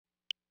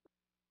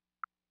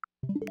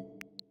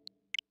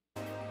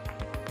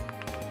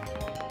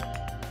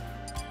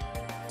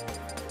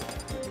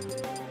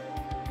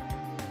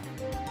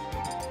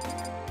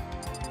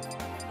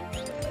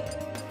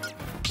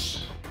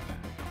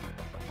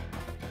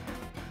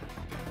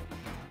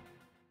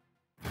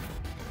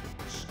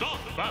Start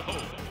battle!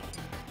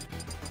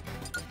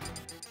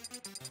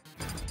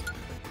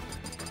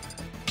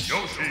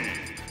 Yoshi!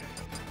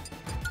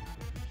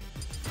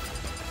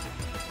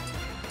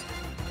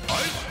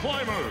 Ice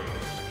Climbers!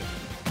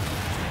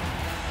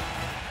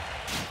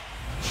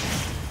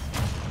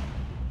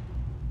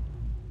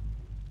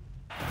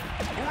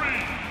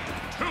 Three,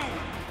 two,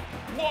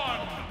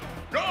 one,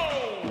 go!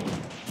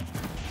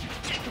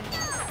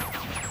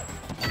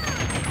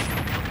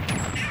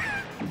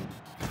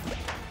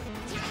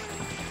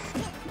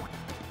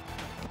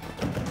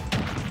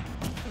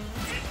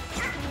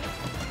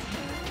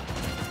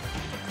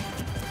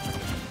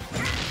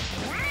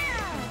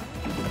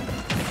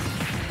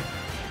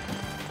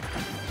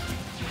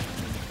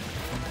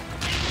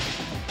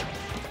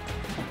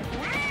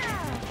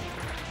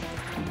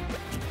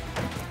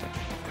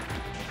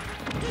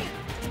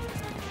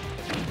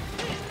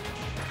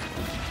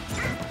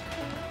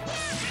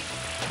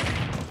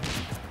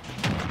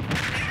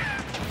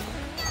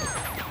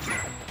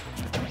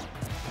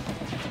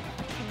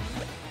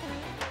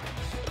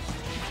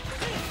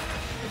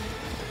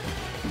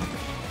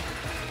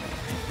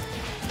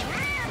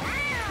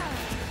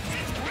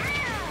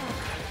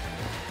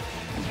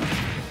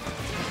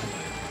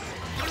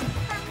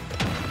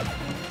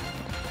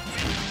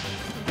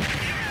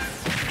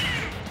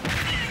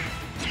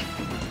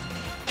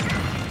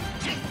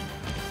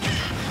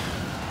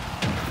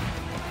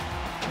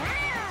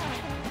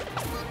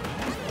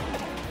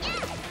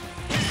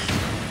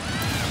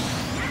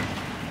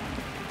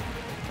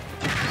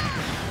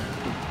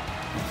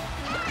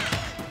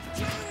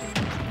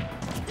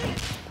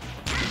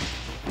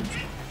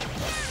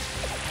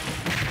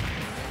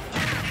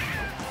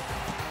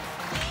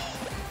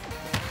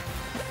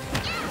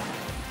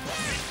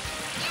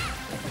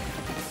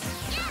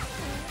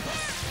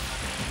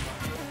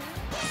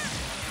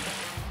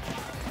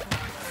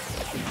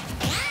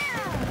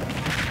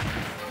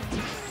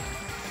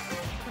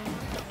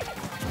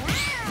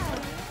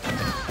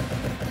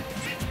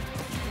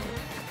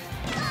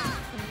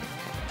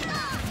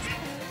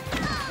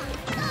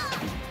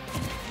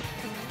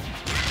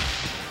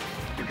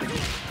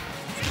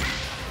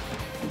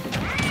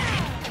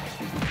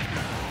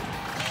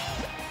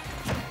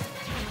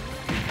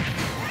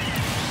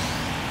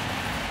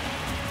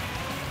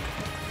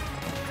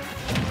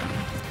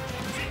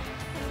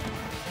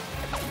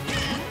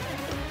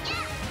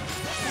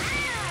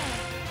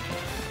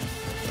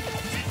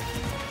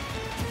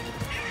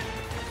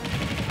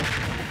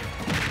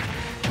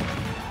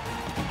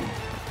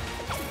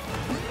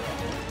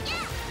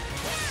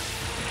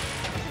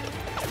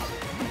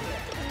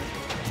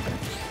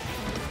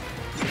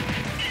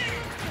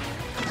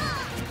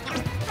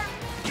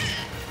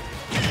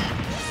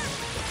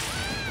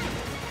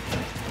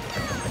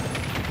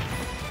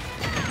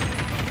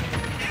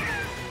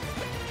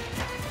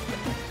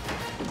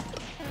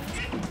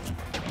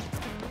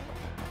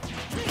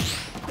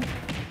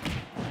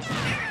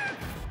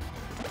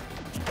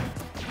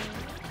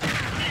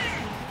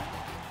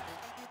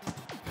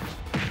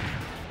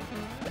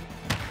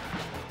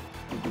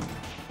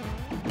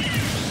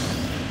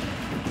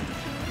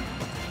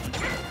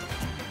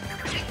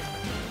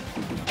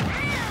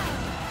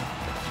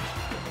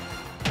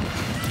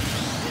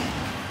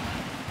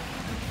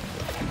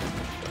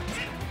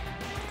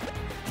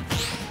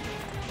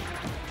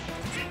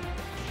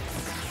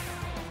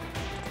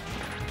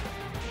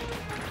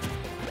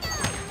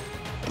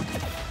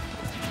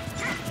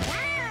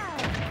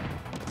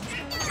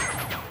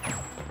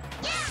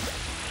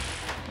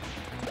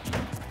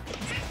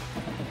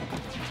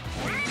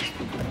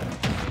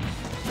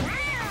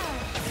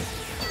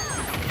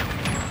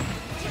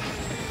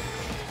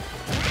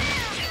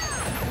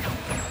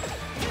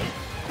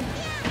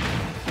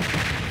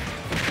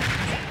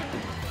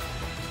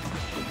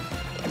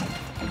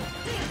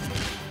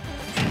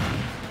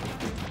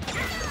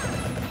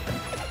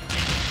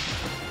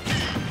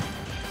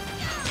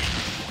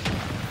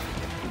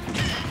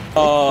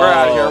 Oh. We're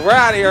out of here. We're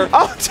out of here.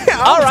 Oh, damn,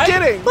 I was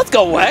kidding. Let's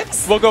go,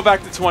 Wex. We'll go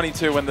back to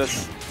 22 when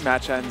this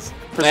match ends,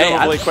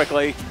 presumably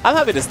quickly. I'm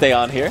happy to stay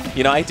on here.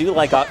 You know, I do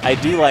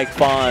like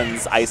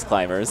Fawn's Ice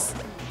Climbers.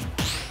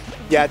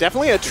 Yeah,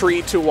 definitely a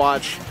treat to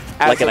watch.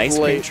 As Like an of ice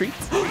cream late. treat.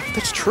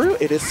 That's true.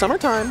 It is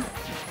summertime.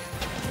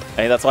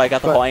 Hey, that's why I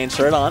got the Hawaiian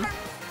shirt on.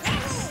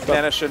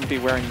 Dana shouldn't be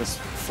wearing this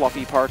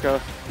fluffy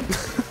parka.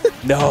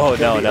 No,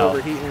 no, no.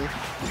 Overheating.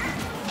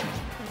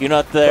 You know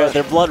what?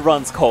 Their blood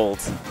runs cold.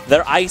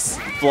 They're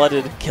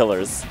ice-blooded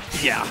killers.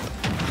 Yeah.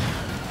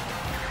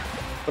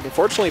 But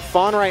unfortunately,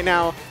 Fawn right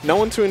now, no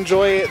one to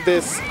enjoy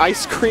this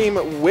ice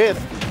cream with.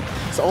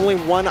 It's only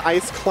one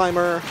ice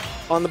climber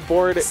on the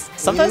board.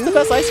 Sometimes the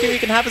best ice cream you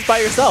can have is by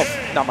yourself.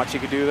 Not much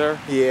you could do there.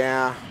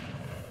 Yeah.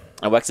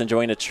 And Wex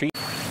enjoying a treat.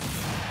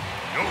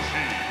 Yoshi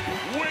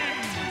wins!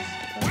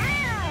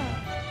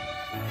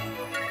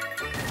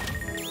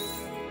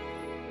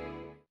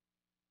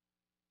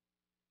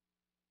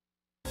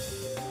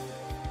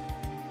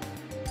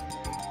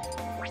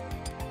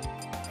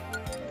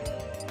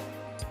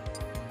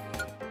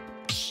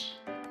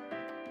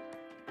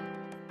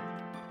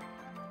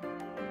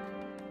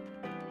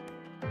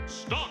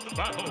 Start the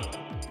battle.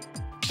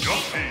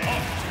 Yoshi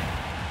up.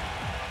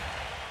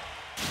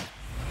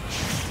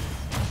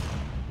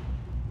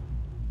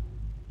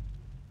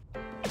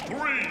 3,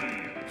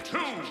 2,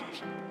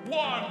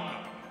 1,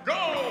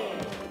 go!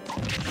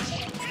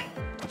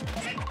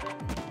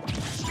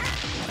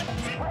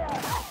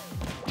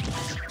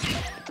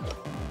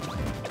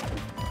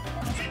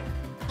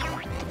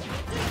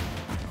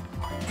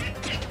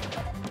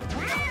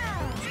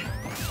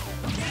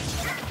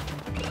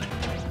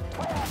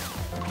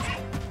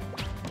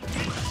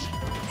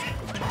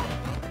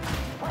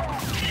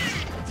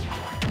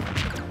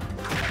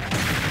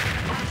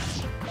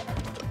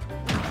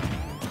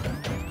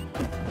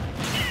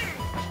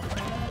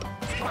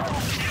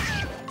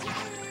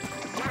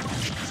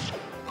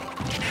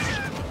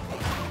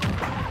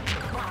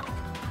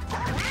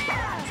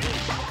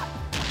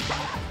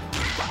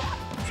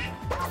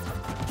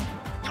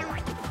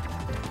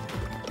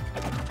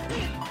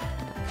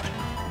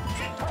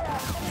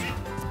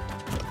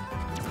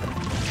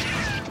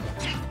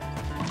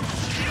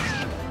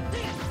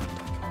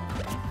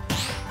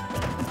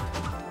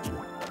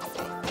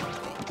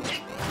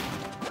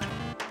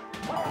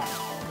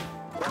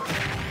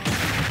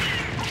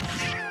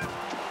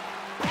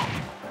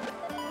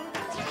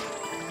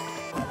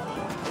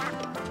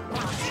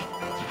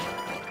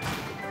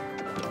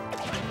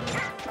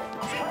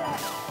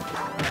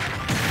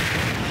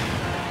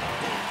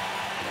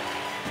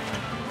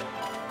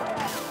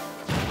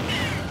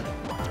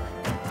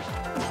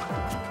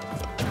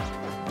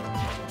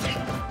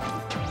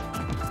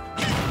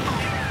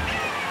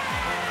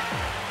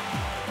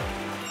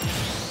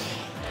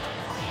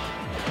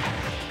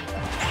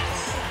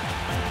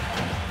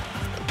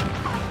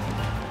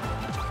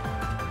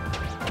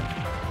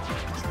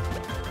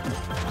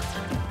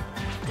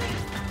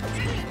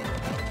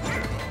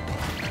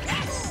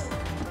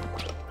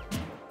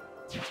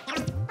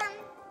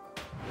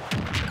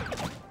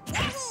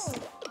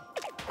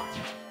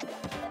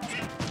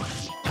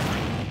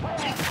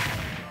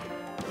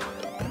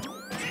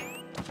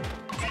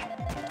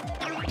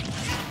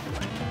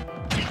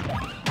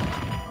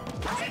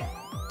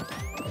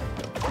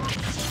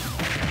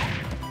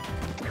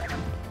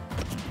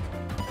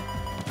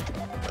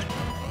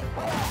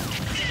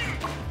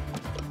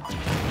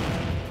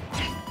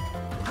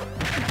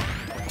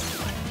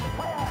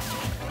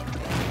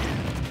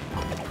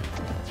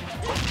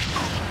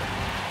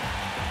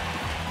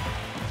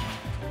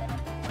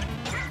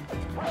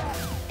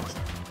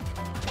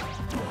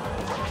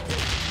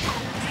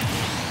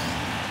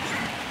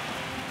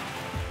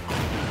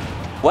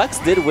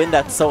 Wex did win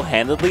that so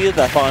handedly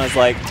that Fawn is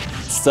like,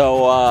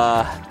 so,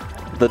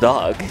 the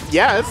dog.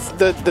 Yeah, it's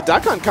the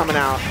duck hunt coming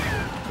out.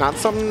 Not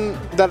something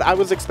that I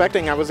was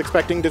expecting. I was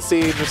expecting to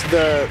see just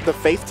the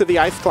faith to the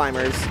ice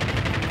climbers.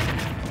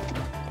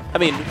 I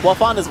mean, while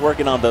Fawn is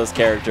working on those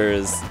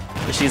characters,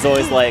 she's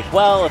always like,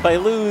 well, if I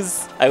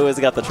lose, I always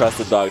got the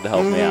trusted dog to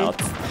help me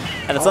out.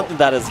 And it's something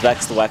that has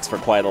vexed Wex for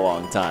quite a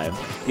long time.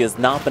 He has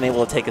not been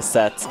able to take a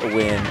set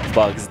when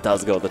Bugs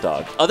does go the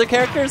dog. Other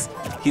characters,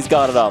 he's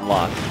got it on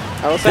lock.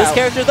 This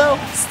character, though,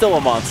 still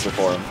a monster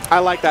for him. I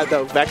like that,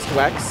 though. Vexed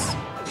Wex.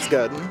 It's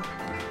good.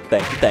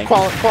 Thank you, thank you.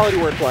 Quality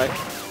wordplay.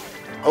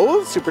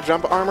 Oh, super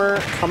jump armor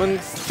coming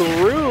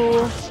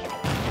through.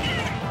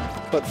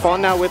 But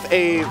Fawn now with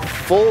a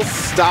full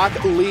stock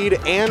lead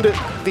and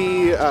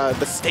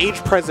the stage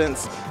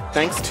presence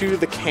thanks to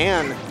the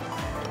can.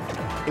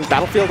 In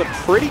Battlefield, a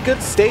pretty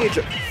good stage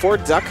for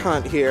Duck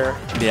Hunt here.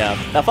 Yeah.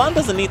 Now, Fawn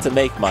doesn't need to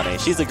make money.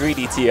 She's a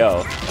greedy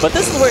TO. But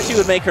this is where she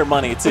would make her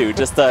money, too.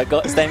 Just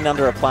standing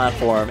under a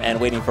platform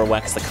and waiting for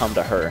Wex to come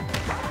to her.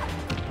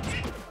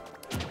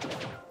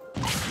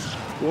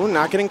 Ooh,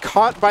 not getting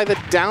caught by the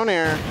down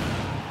air.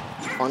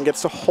 Fawn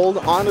gets to hold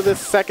on to this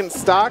second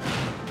stock.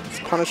 Let's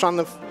punish on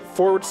the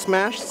forward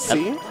smash.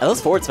 See? And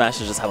those forward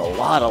smashes just have a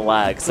lot of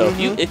lag. So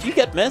if you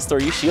get missed or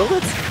you shield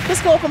it,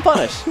 just go up and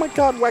punish. Oh my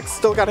god, Wex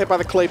still got hit by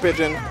the clay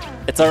pigeon.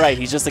 It's alright,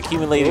 he's just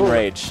accumulating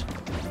rage.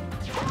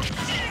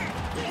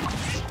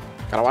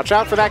 Gotta watch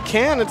out for that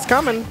can, it's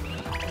coming.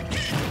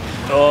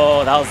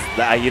 Oh, that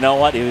was, you know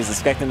what? He was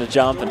expecting to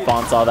jump and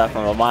Fawn saw that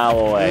from a mile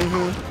away.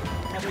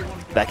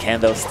 That can,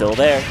 though, still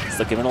there.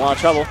 Still giving a lot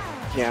of trouble.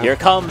 Yeah. Here it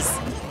comes.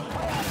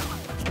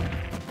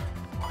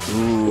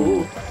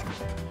 Ooh.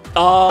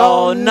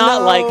 Oh,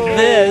 not no. like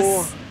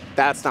this.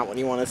 That's not what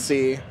you want to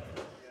see.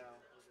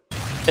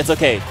 It's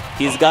okay.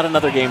 He's got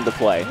another game to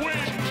play.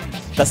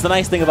 That's the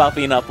nice thing about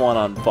being up one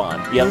on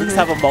Fawn. You at least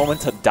have a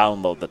moment to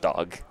download the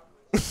dog.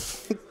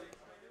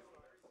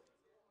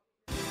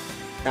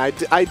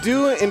 I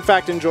do, in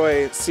fact,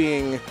 enjoy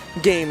seeing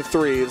game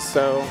threes,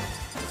 so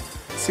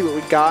let's see what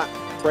we got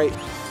right.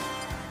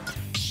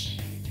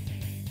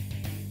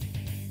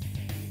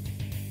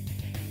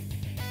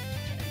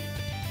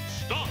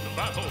 Start the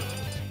battle.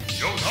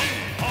 Yoshi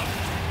up.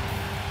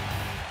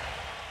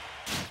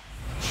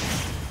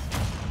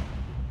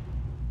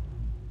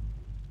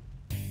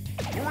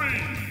 3,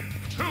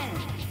 2,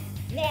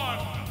 1,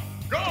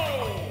 go!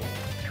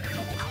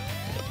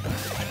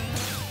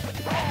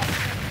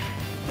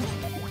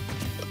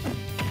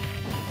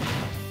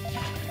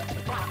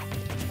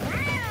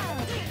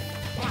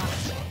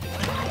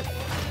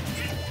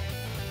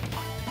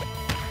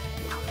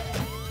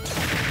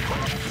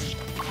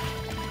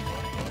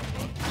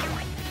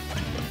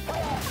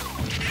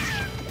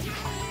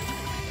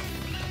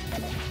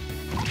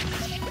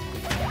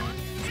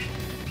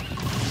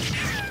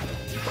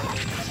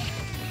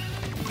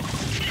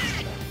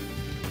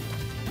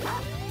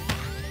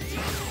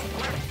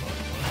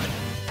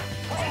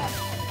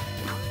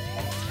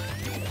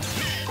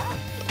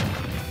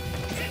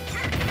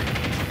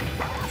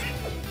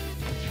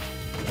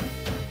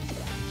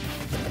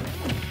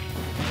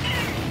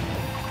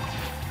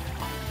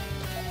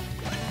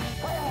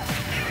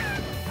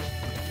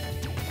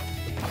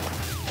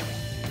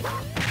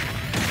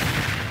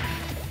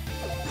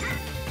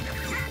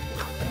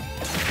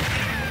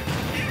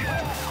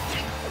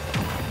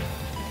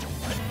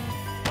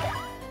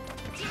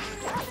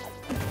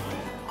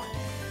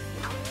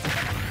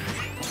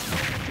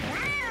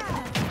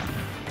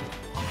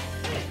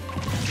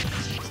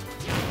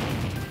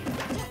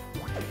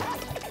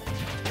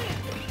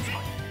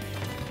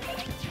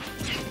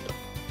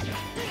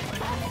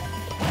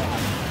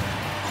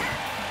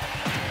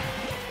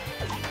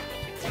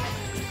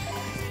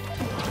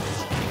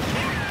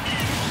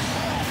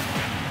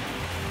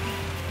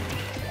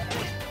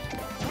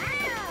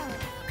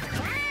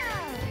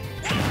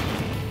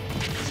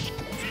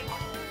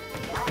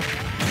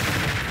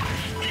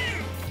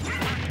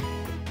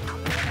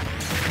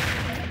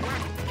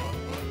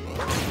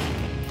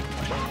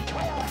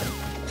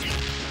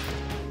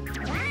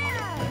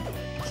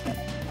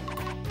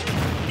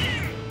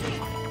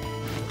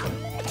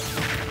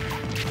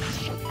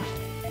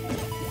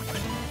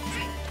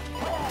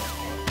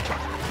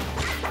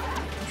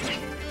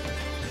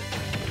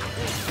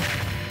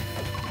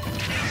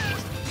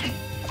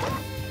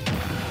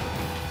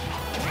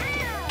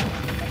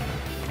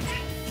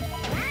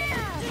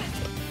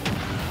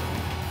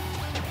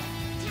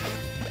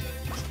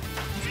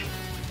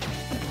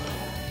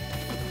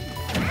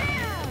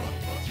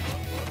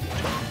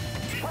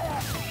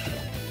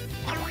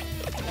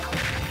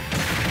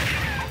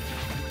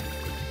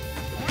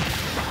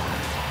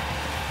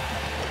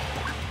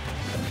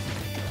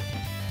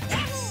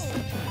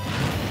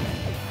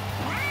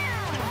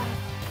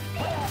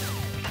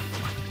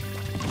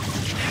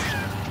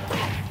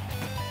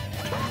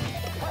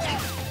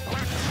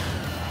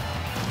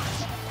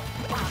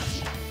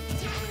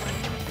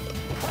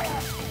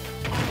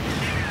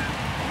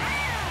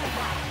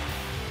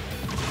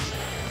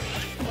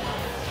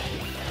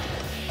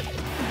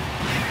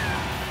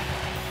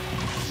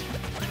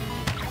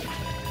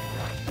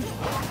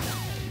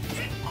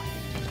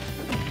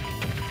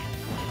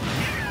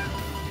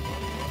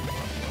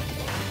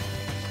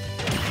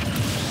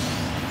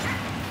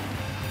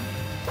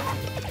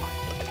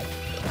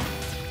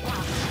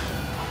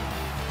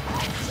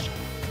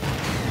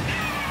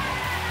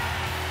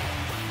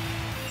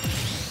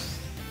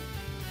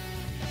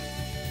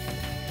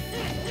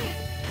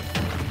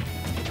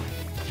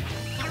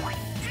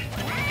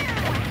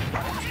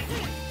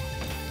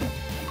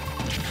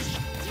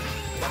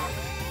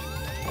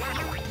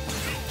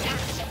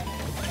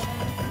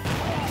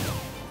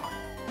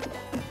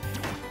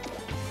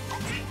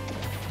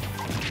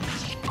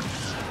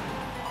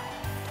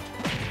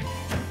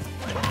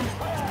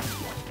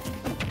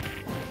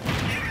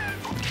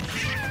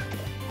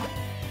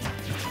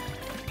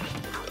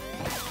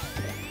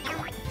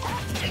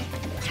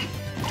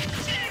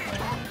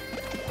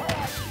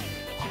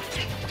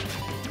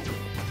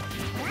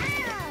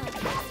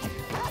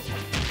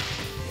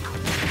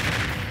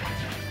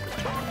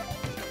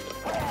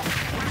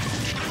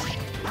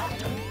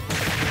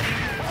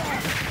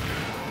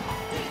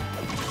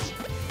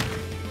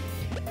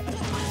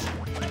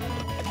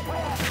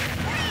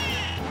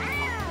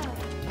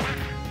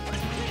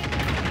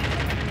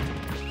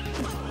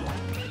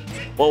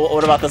 Well,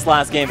 what about this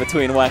last game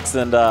between Wex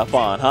and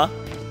Fawn, huh?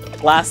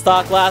 Last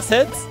stock, last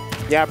hits?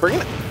 Yeah, bring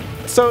it.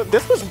 So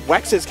this was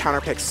Wex's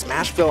counterpick,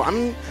 Smashville.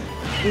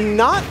 I'm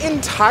not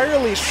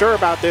entirely sure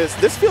about this.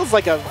 This feels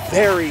like a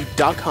very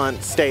Duck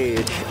Hunt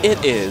stage.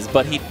 It is,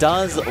 but he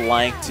does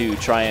like to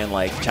try and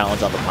like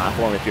challenge on the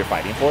platform if you're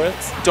fighting for it.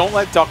 Don't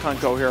let Duck Hunt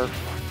go here.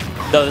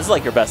 No, this is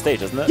like your best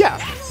stage, isn't it? Yeah.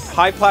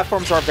 High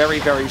platforms are very,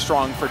 very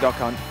strong for Duck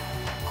Hunt.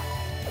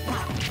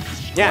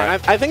 Yeah,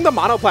 and I think the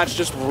monoplats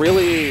just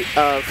really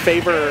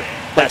favor...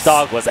 That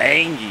dog was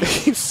angry.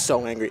 He's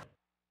so angry.